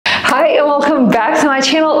Hi and welcome back to my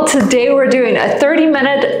channel. Today we're doing a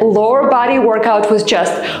 30-minute lower body workout with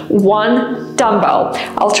just one dumbbell.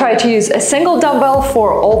 I'll try to use a single dumbbell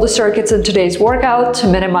for all the circuits in today's workout to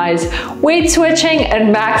minimize weight switching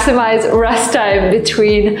and maximize rest time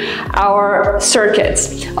between our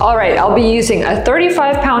circuits. All right, I'll be using a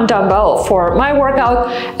 35-pound dumbbell for my workout.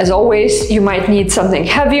 As always, you might need something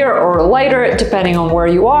heavier or lighter depending on where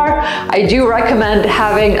you are. I do recommend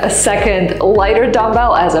having a second lighter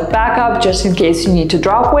dumbbell as a backup just in case you need to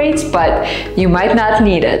drop weights, but you might not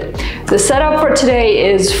need it. The setup for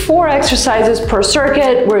today is 4 exercises per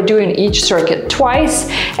circuit. We're doing each circuit twice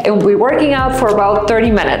and we'll be working out for about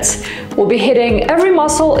 30 minutes. We'll be hitting every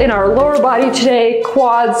muscle in our lower body today: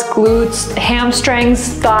 quads, glutes,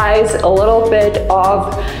 hamstrings, thighs, a little bit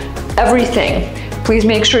of everything. Please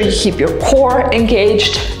make sure you keep your core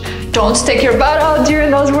engaged. Don't stick your butt out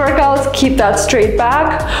during those workouts. Keep that straight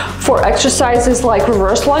back. For exercises like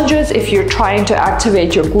reverse lunges, if you're trying to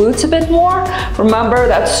activate your glutes a bit more, remember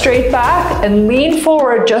that straight back and lean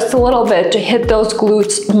forward just a little bit to hit those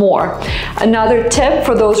glutes more. Another tip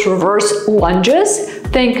for those reverse lunges: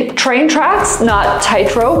 think train tracks, not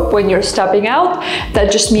tightrope when you're stepping out.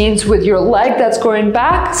 That just means with your leg that's going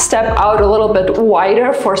back, step out a little bit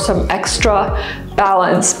wider for some extra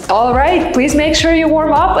balance. All right, please make sure you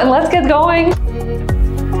warm up and let's get going.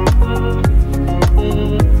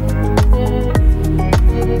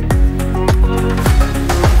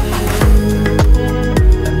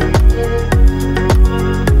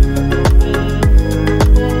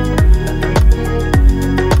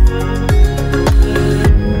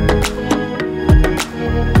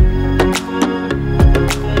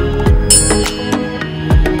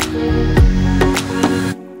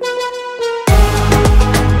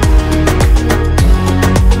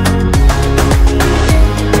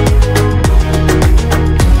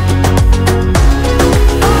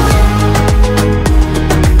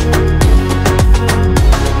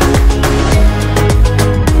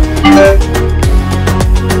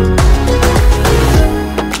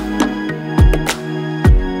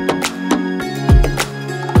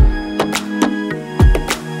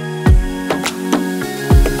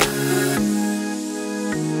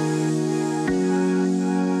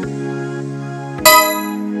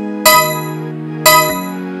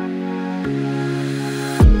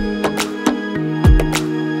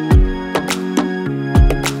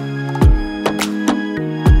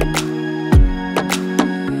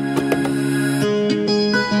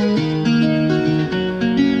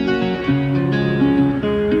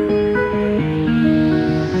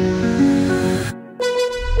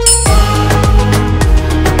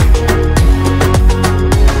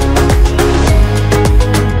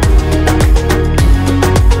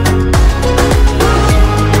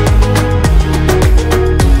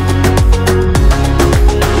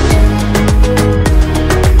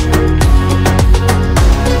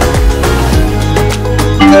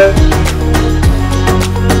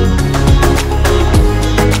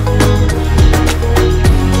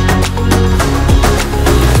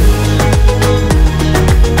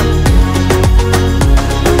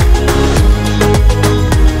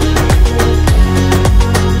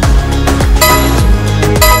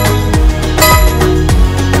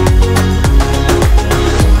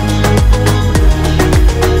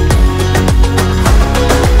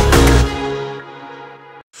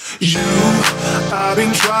 I've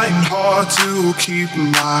been trying hard to keep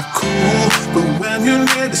my cool, but when you're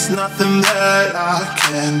near, there's nothing that I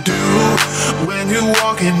can do. When you're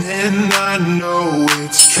walking in, I know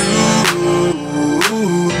it's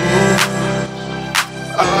true.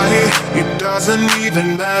 It doesn't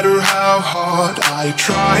even matter how hard I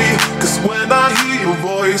try, 'cause when I hear your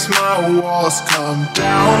voice, my walls come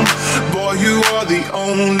down. Boy, you are the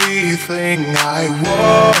only thing I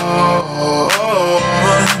want.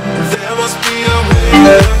 There must be a way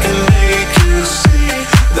that I can make you see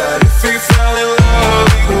that if we fell in love,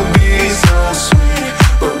 it would be so sweet.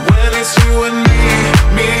 But when it's you and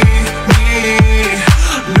me,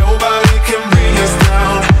 nobody can bring us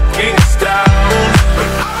down, bring us down. But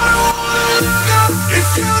I don't wanna look up if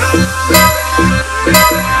you don't love me,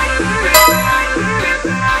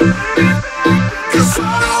 'cause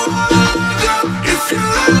I don't wanna look up if you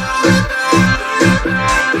don't love me.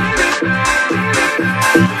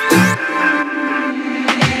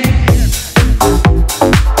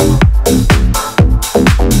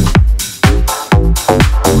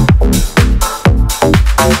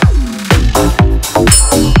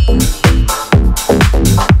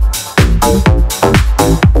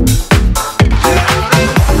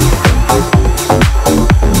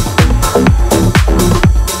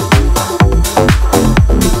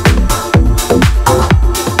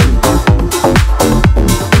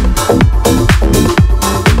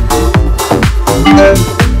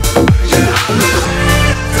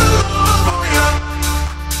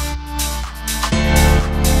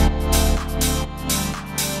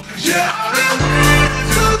 Yeah, I've been waiting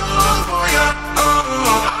too long for you. Oh,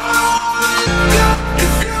 I wanna love you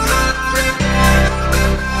if you love me.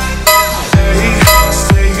 Hey,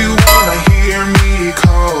 say you wanna hear me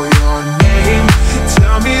call your name.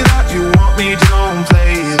 Tell me that you want me, don't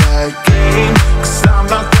play that game. 'Cause I'm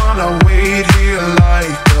not gonna wait here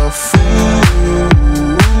like a fool.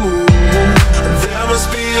 There must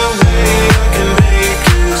be a way I can make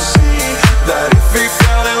you see that if we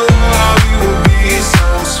fell in love, you would be so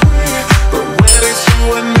sweet. But when it's you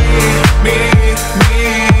and me,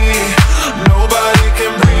 nobody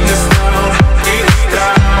can bring us down, bring us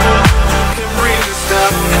down, can bring us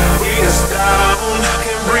down, bring us down,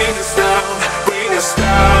 can bring us down, bring us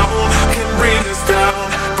down, can bring us down,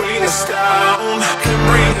 bring us down, can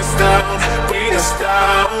bring us down, bring us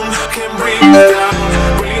down, can bring us down,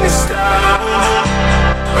 bring us down.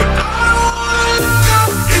 But I don't wanna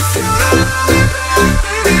love you if you love me,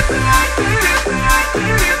 baby, baby,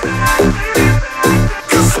 baby.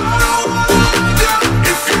 'Cause I don't wanna love you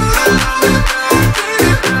if you love me,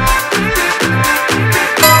 baby.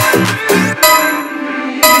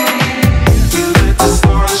 We let the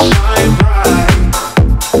stars shine bright.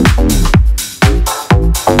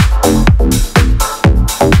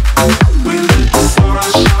 We let the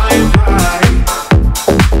stars shine bright.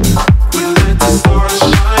 We let the stars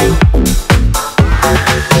shine.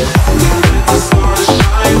 We let the stars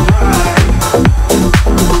shine bright.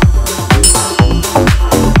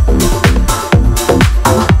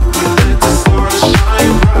 We let the stars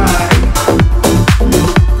shine bright.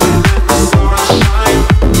 We let the stars shine.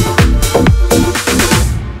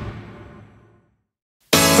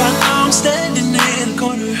 Right now I'm standing in a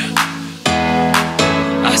corner.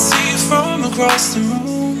 I see you from across the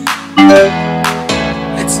room.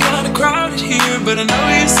 It's kinda crowded here, but I know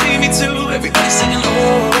you see me too. Everybody's singing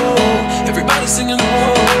oh, everybody's singing oh.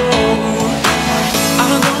 I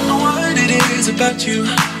don't know what it is about you.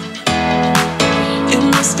 It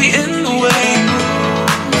must be in the way you move.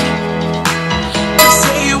 You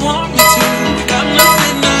say you want me to, we got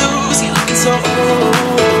nothing to lose. You're looking so old,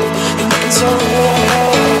 you're looking so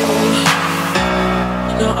old.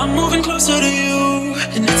 Now I'm moving closer to you,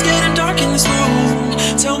 and it's getting dark in this room.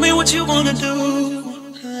 Tell me what you wanna do.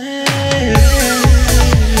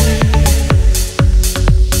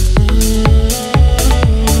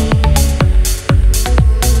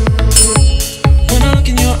 When I look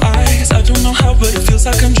in your eyes, I don't know how, but it feels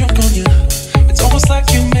like I'm drunk on you. It's almost like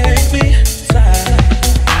you make me fly.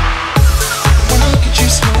 When I look at you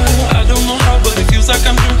smile, I don't know how, but it feels like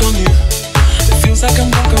I'm drunk on you. It feels like I'm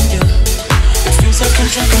drunk on you. It feels like I'm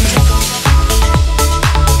drunk on you.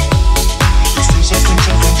 It feels like I'm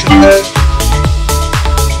drunk on you.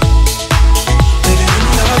 Baby, let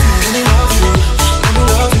me love you, let me love you. Let me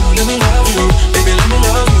love you, let me love you. Baby, let me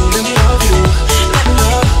love you, let me love you. Let me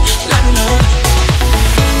love, let me love.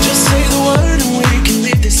 Just say the word and we can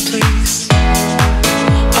leave this place.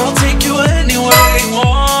 I'll take you anywhere you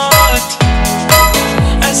want.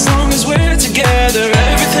 As long as we're together,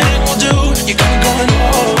 everything we'll do. You got me going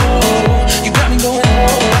oh, you got me going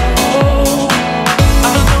oh.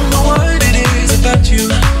 I don't know what it is about you.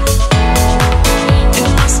 It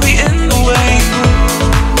must be in the way you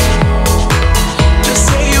move. Just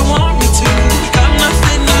say you want me to. We got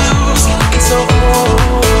nothing to lose. You're looking so old,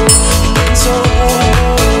 you're looking so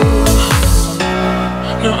old.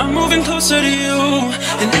 Now I'm moving closer to you,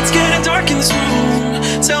 and it's getting dark in this room.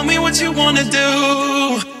 Tell me what you wanna do.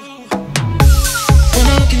 When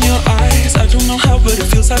I look in your eyes, I don't know how, but it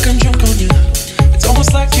feels like I'm drunk on you. It's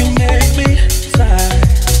almost like you make me fly.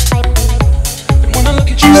 And when I look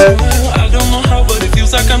at you smile, I don't know how, but it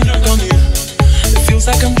feels like I'm drunk on you. It feels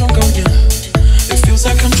like I'm drunk on you. It feels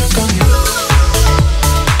like I'm drunk on you.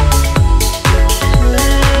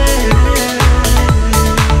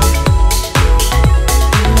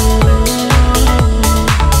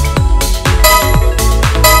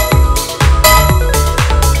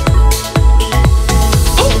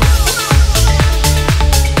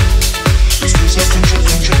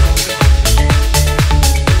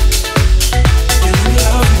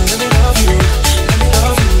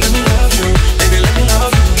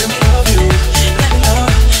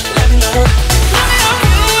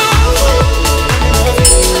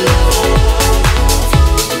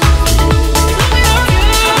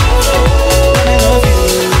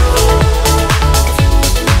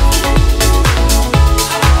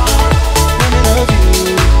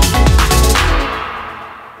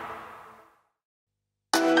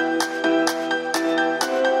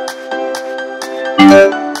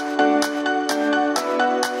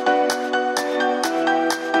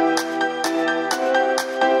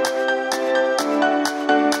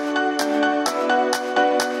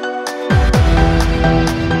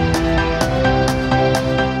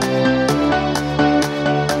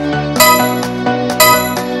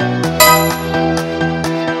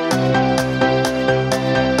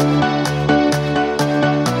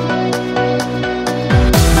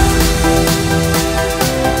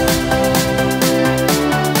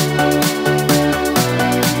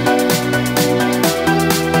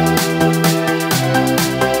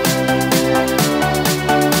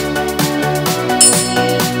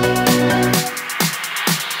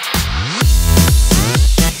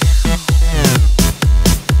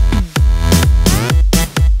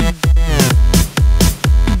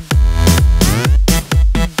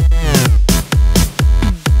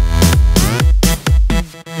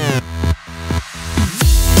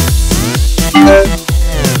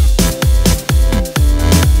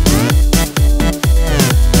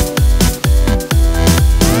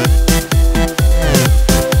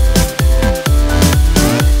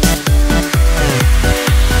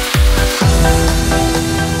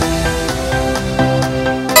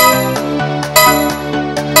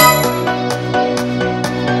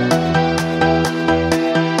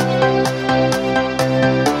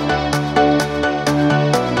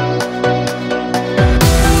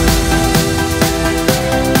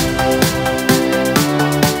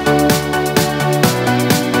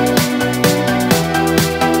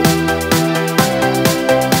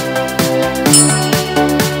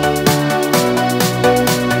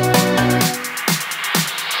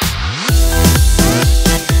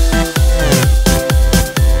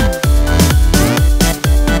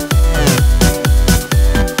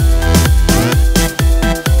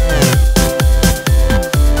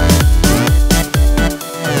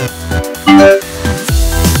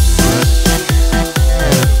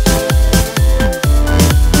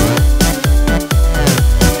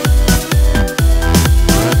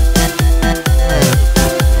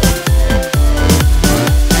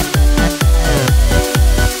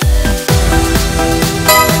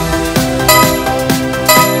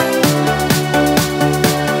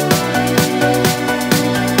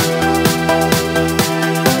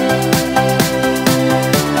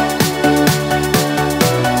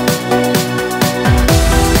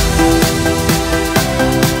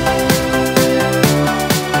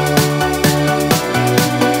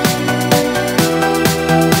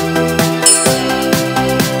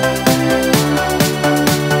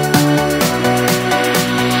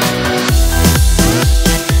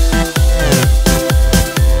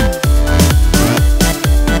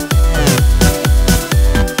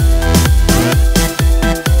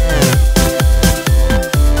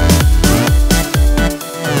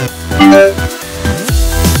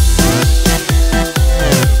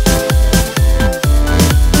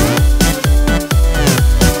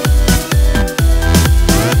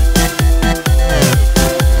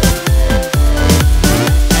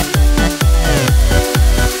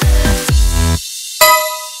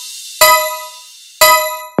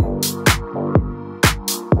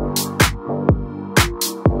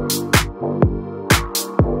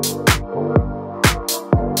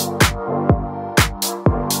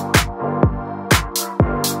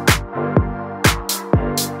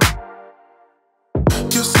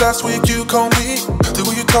 last week you called me. The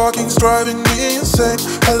way you're talking's driving me insane.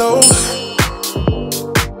 Hello.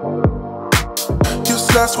 Just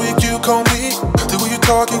last week you called me. The way you're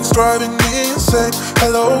talking's driving me insane.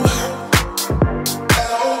 Hello.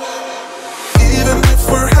 Even if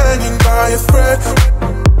we're hanging by a thread,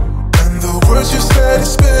 and the words you said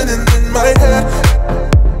is spinning in my head,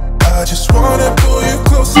 I just wanna pull you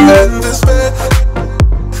closer in this bed.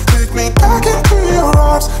 Take me back into your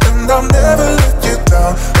arms, and I'll never let you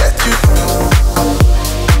down. Let you down.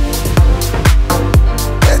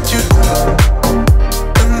 Let you down.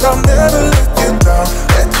 And I'll never let you down.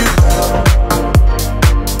 Let you down.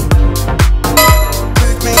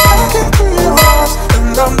 Take me back into your arms,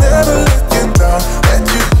 and I'll never let you down. Let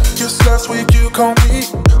you. Just last week you called me.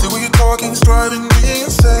 The way you're talking's driving me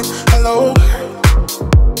insane. Hello.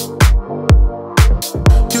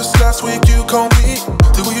 Just last week you called me.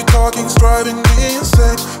 The way you're talking's driving me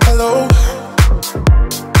insane. Hello.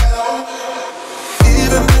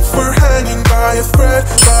 Even if we're hanging by a thread,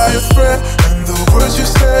 and the words you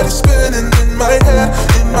said is spinning in my head,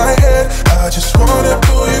 I just wanna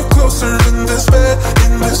pull you closer in this bed,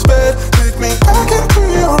 Take me back into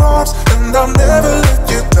your arms, and I'll never let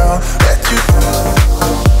you down. Let you down.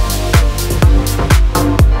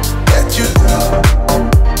 Let you down.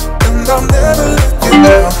 And I'll never let you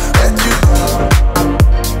down. Let you down.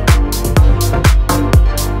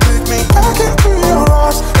 Take me back into your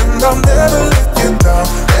arms, and I'll never let you down.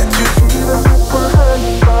 Let you down. Even if we're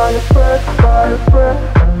hanging by a thread,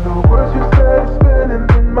 and the words you said is spinning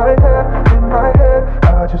in my head,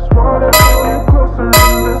 I just wanna pull you closer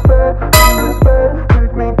in this bed,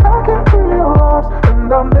 Take me back into your arms,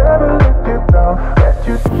 and I'll never let you down. Let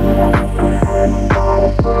you down.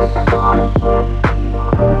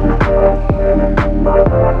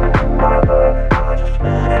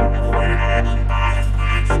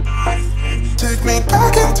 Take me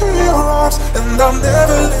back into your arms, and I'll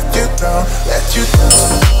never let you down. Let you down.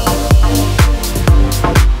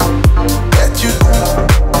 Let you down.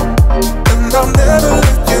 And I'll never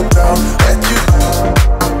let you down. Let you down.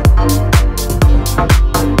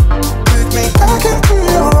 Take me back into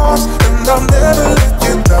your arms, and I'll never let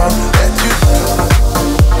you down. Let you down.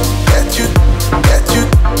 Let you, let you,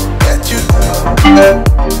 let you down.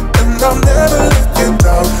 And I'll never let you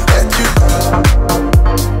down. Let you down.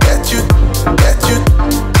 Let you, let you.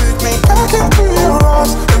 Take me back into your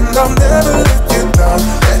arms, and I'll never let you down.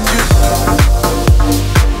 Let you down.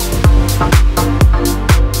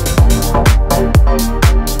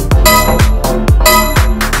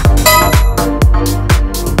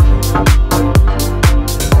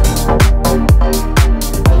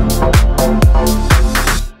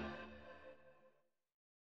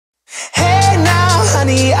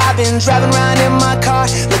 I've been driving around in my car,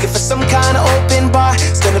 looking for some kind of open bar.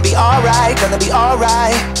 It's gonna be alright, gonna be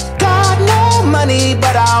alright. Got no money,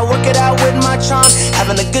 but I'll work it out with my charm.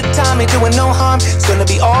 Having a good time, ain't doing no harm. It's gonna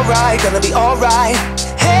be alright, gonna be alright.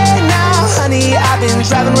 Hey now, honey, I've been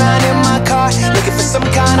driving around in my car, looking for some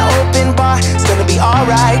kind of open bar. It's gonna be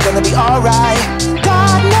alright, gonna be alright.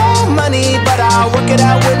 Got no money, but I'll work it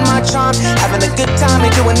out with my charm. Having a good time,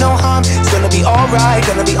 ain't doing no harm. It's gonna be alright,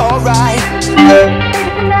 gonna be alright.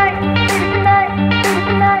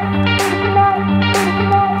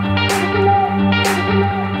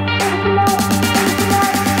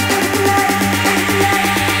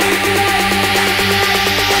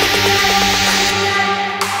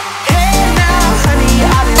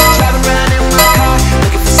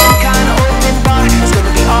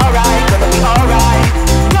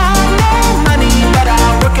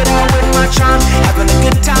 Having a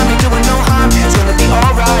good time, ain't doing no harm. It's gonna be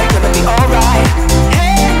alright, gonna be alright.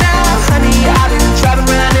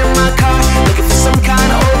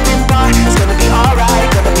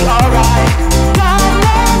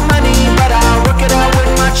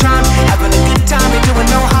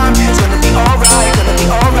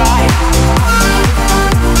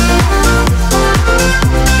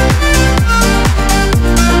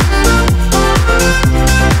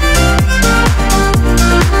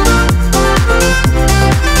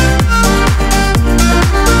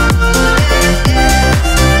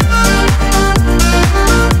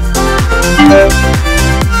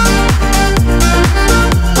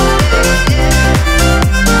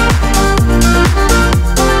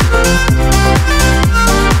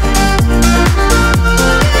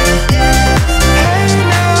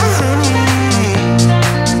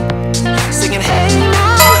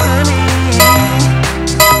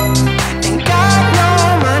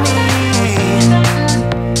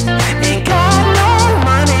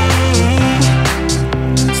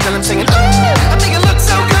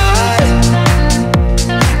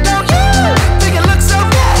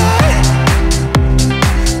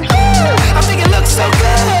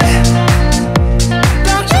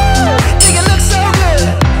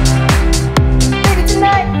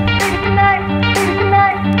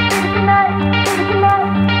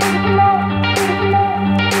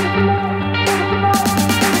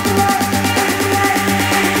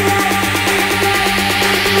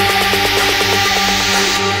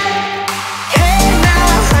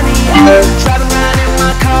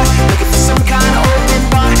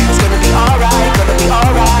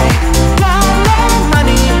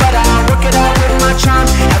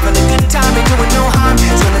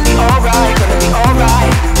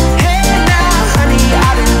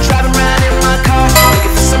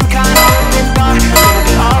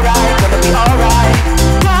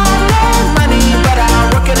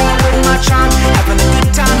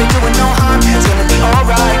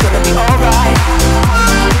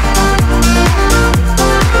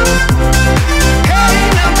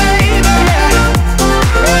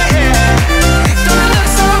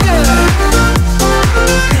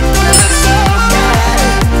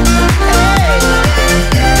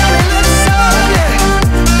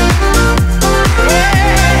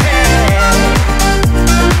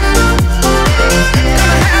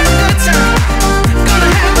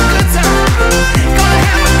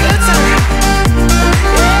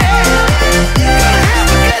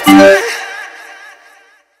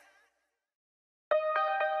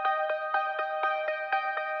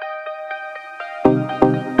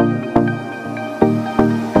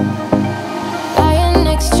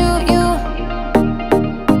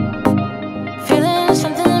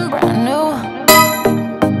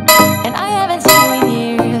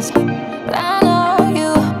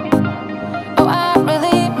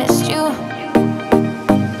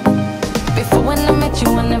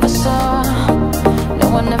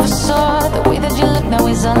 I never saw. The way that you look now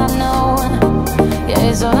is all I know. Yeah,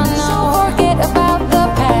 it's all I know. So forget about the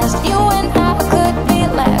past. You and I could be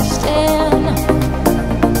lasting.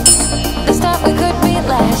 This time we could be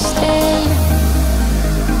lasting.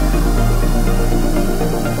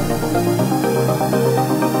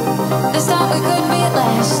 This time we could be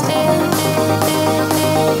lasting.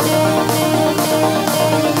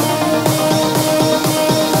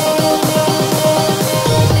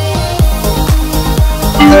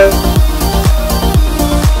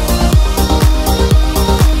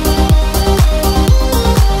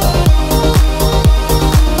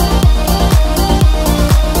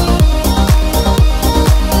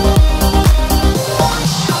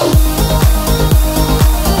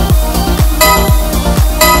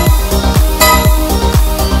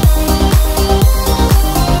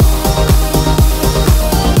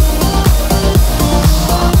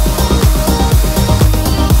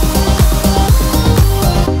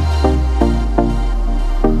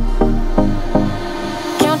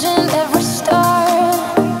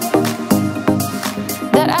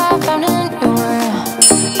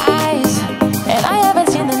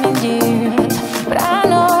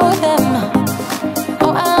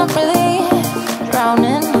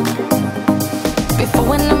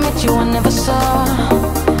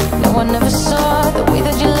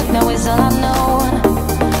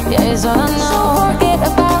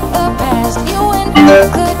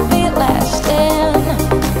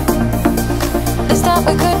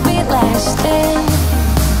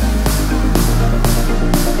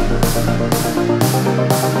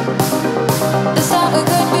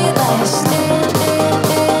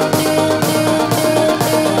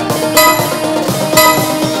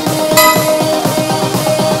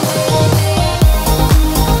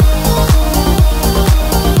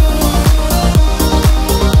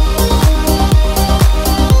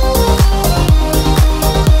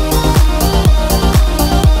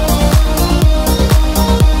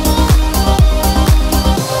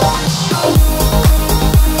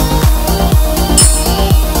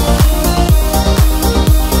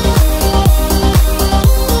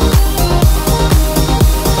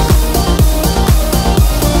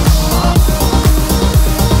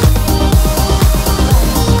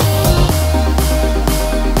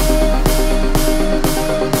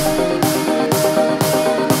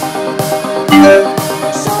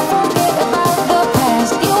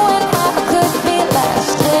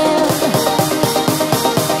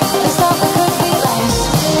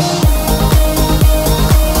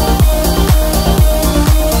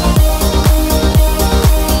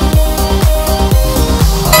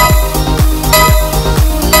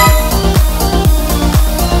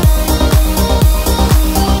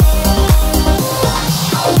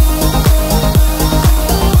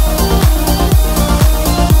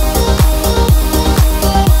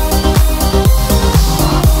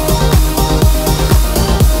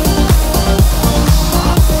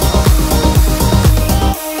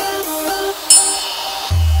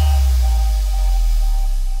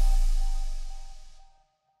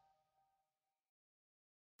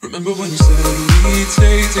 Remember when you said we'd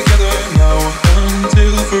stay together now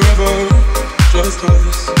until forever? Just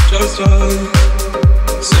us.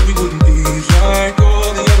 Said we wouldn't be like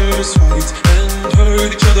all the others, fight and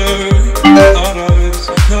hurt each other. Not us.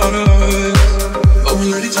 But we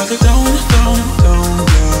let each other down, yeah.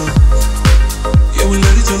 Yeah, we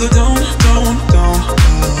let each other down, yeah.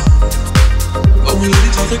 But we let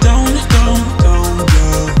each other down, yeah.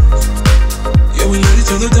 Yeah, we let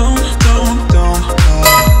each other down, yeah.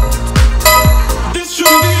 This should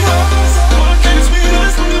be us. Why can't it be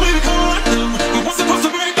us? The way we call them. We weren't supposed to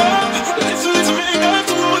break up. It's too late to make up.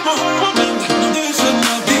 To what my heart wants. This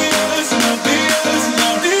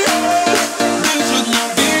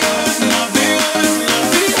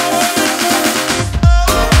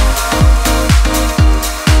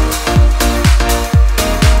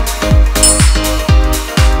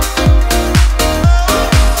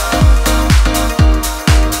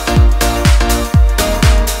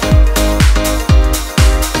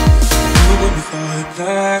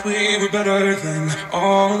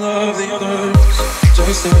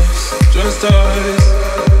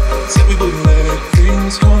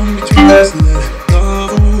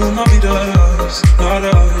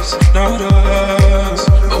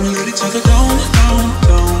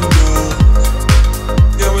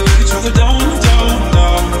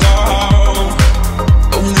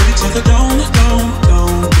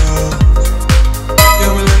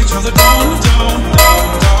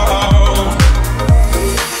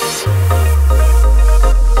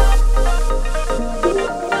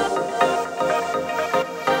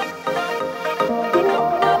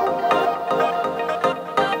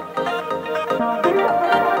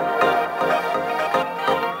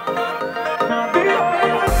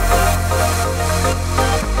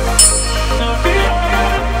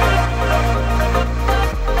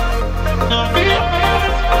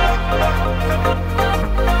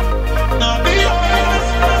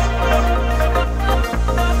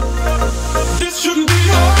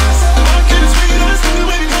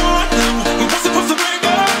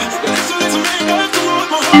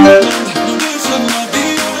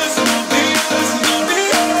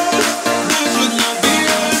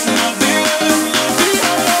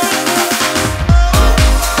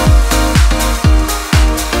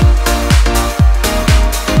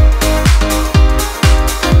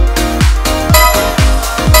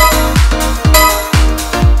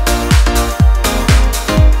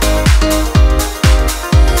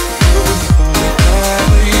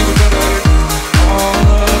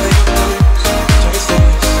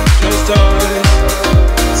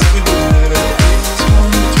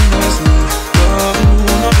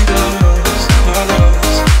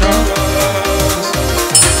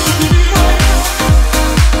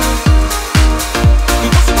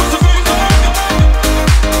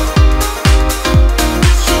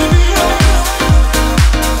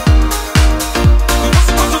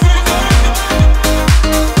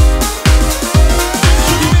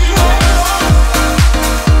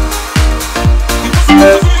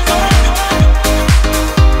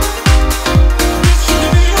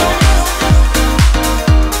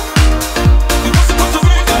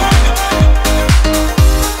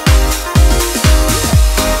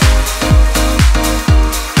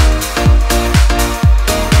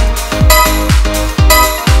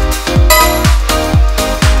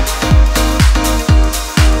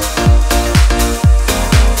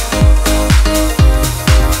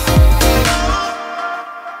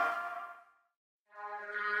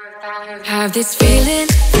Have this feeling,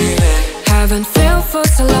 haven't felt for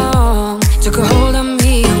so long. Took a hold of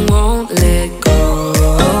me and won't let go.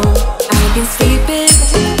 I've been sleeping,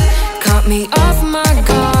 caught me off my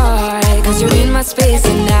guard. Cause you're in my space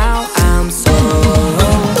and now I'm so.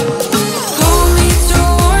 Pull me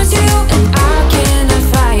towards you and I cannot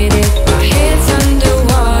fight it. My head's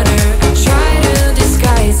underwater, try to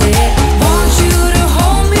disguise it. Want you to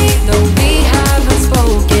hold me, though we haven't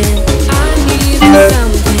spoken. I need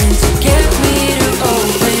something to get me to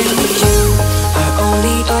open. You are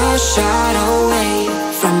only a shot away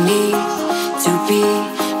from me to be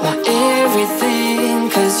my everything.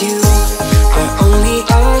 Cause you are only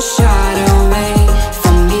a shot away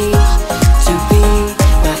from me to be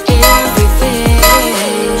my everything.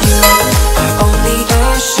 You are only a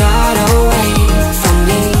shot away from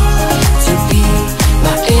me to be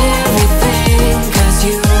my everything. Cause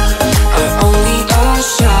you are only a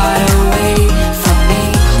shot away from me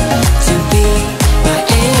to be my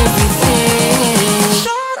everything.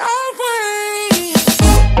 Shot away.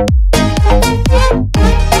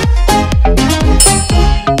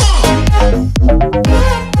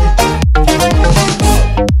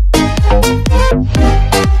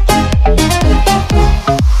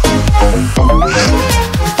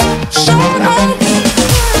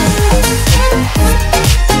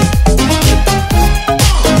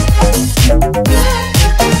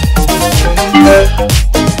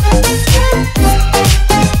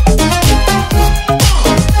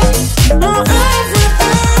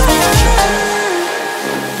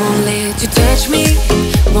 Won't let you touch me,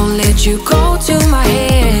 won't let you go to my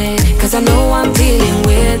head. Cause I know I'm dealing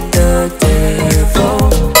with the devil.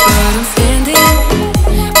 But I'm standing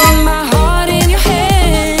with my heart in your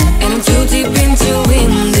hand, and I'm too deep into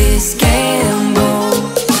win this gamble.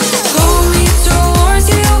 Pull me towards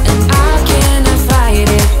you and I cannot fight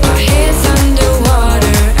it. My head's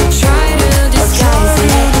underwater, I try to disguise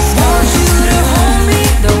it. Want you to hold me,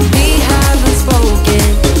 though we haven't spoken.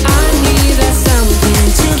 I need that something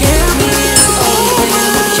to get me to open.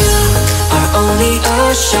 You are only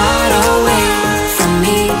a shot away from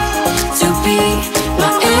me to be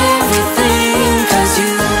my everything. Cause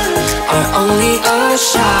you are only a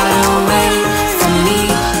shot away from me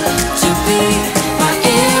to be my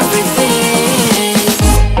everything.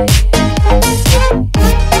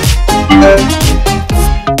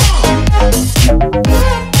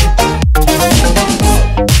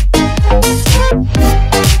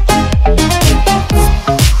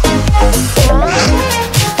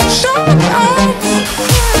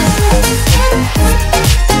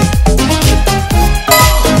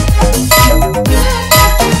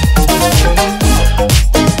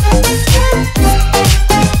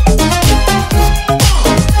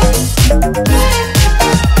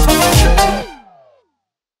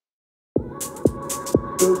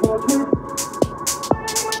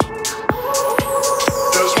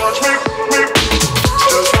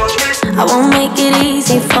 I won't make it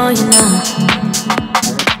easy for you now.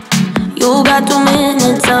 You got 2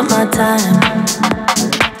 minutes of my time,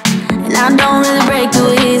 and I don't really break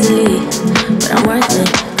too easily, but I'm worth it.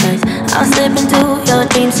 Cause I'll slip into your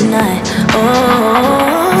dreams tonight.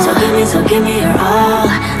 Oh, so give me your all.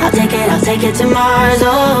 I'll take it to Mars.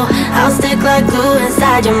 Oh, I'll stick like glue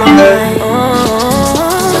inside your mind.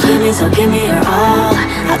 Oh, so give me your all.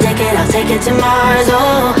 I'll take it to Mars.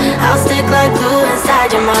 Oh, I'll stick like glue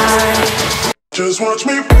inside your mind. Just watch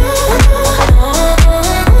me.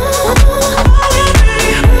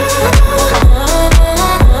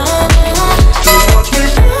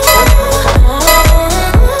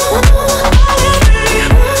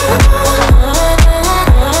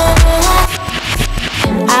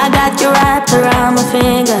 I got you wrapped around my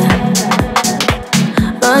finger,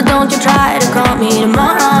 but don't you try to call me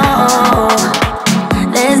tomorrow.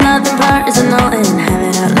 There's nothing personal in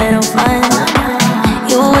having a little fun.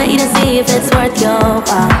 You wait to see if it's worth your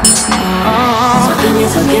while.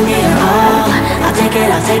 So give me your all. I'll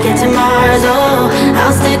take it to Mars. Oh,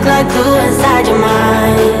 I'll stick like glue inside your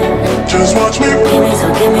mind. Just watch me. Give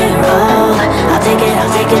me your all. I'll take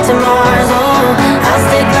it to Mars. Oh, I'll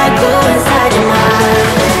stick like glue inside your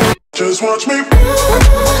mind. Just watch me.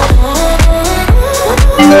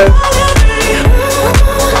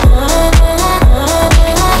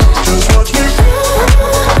 Just watch me.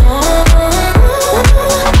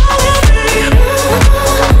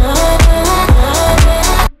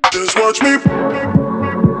 Just watch me.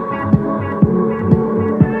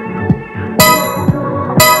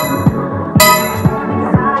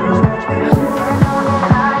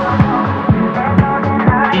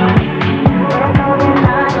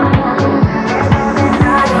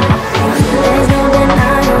 There's no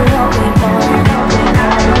denying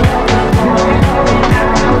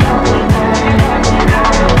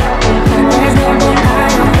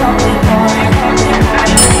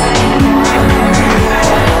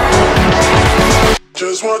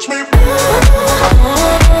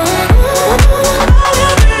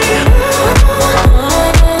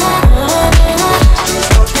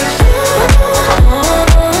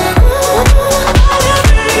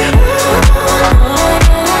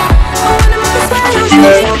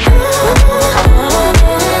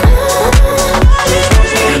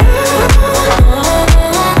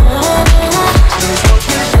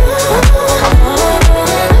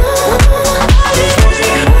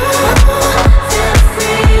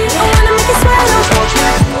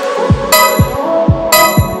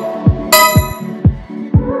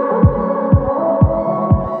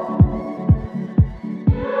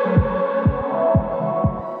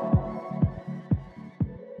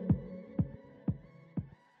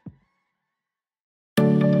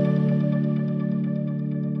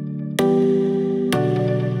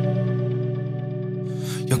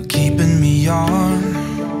You're keeping me on.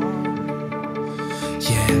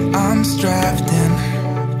 Yeah, I'm strapped in,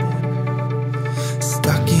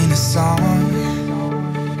 stuck in a song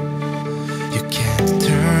you can't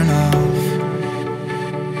turn off.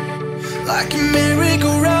 Like a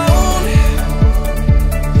merry-go-round,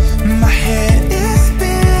 my head is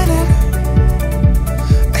spinning.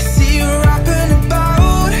 I see you rapping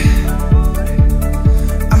about,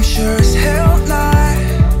 I'm sure as hell not.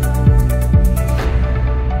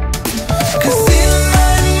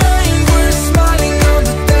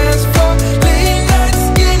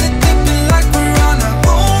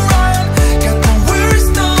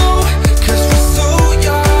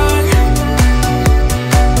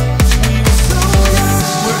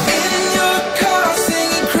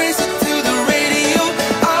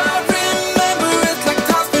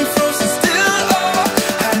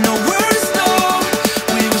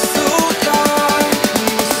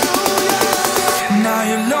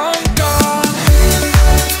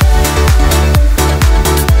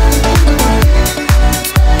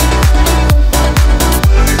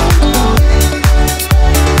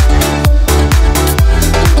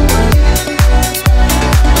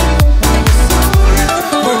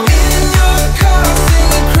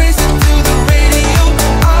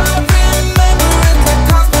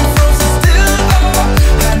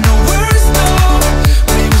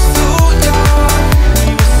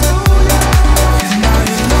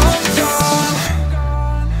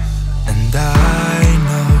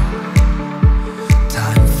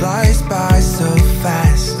 Flies by so